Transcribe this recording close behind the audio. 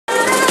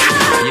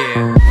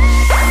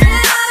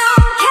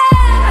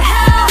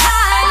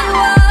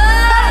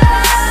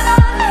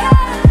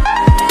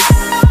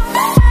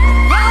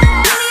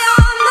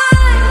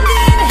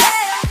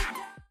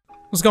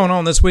What's going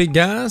on this week,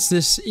 guys?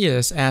 This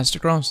is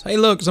Aztecross. Hey,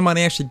 look,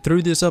 somebody actually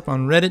threw this up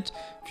on Reddit.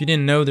 If you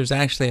didn't know, there's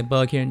actually a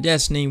bug here in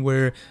Destiny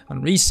where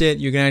on reset,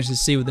 you can actually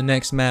see what the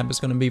next map is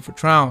going to be for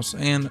Trials.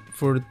 And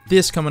for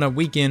this coming up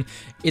weekend,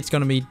 it's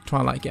going to be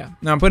Twilight Gap.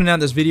 Now, I'm putting out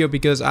this video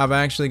because I've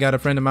actually got a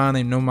friend of mine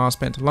named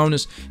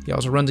Nomaspantalones. He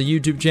also runs a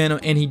YouTube channel,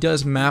 and he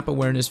does map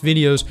awareness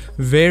videos,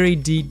 very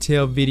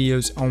detailed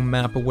videos on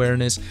map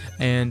awareness,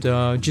 and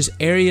just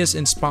areas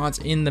and spots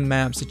in the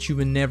maps that you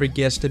would never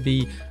guess to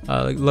be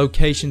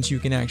locations you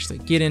can actually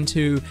get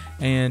into,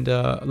 and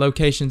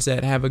locations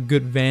that have a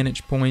good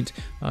vantage point,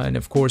 and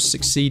of course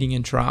succeeding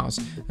in Trials.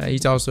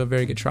 He's also a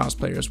very good Trials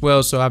player as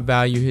well, so I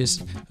value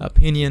his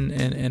opinion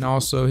and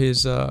also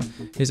his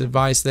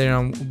advice there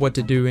on what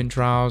to do in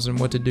Trials and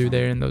what to do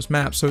there in those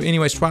maps. So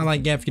anyways,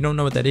 Twilight Gap, if you don't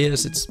know what that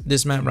is, it's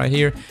this map right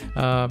here.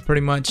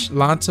 Pretty much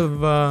lots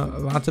of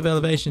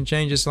elevation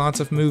changes, lots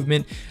of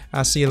movement.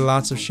 I see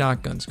lots of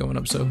shotguns going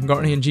up, so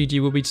Guardian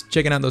GG will be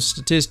checking out those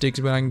statistics,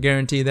 but I can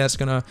guarantee that's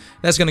gonna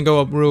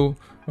go up real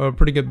a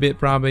pretty good bit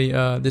probably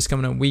this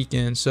coming up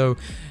weekend. So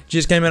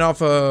just came in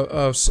off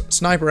a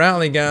Sniper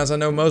Alley, guys. I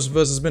know most of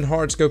us has been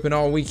hard scoping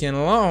all weekend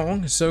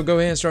long, so go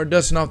ahead and start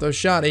dusting off those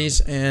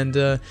shotties and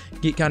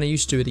get kind of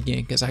used to it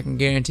again, because I can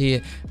guarantee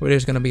it where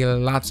there's going to be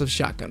lots of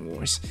shotgun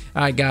wars.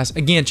 Alright guys,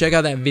 again, check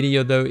out that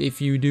video though if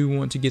you do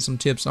want to get some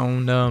tips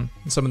on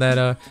some of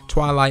that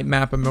Twilight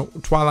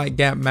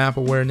Gap map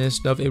awareness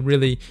stuff. It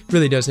really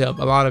does help.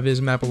 A lot of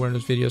his map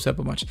awareness videos help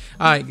a bunch.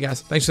 Alright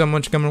guys, thanks so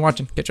much for coming and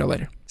watching. Catch y'all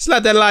later.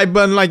 Slap that like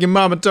button like your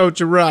mama told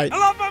you right.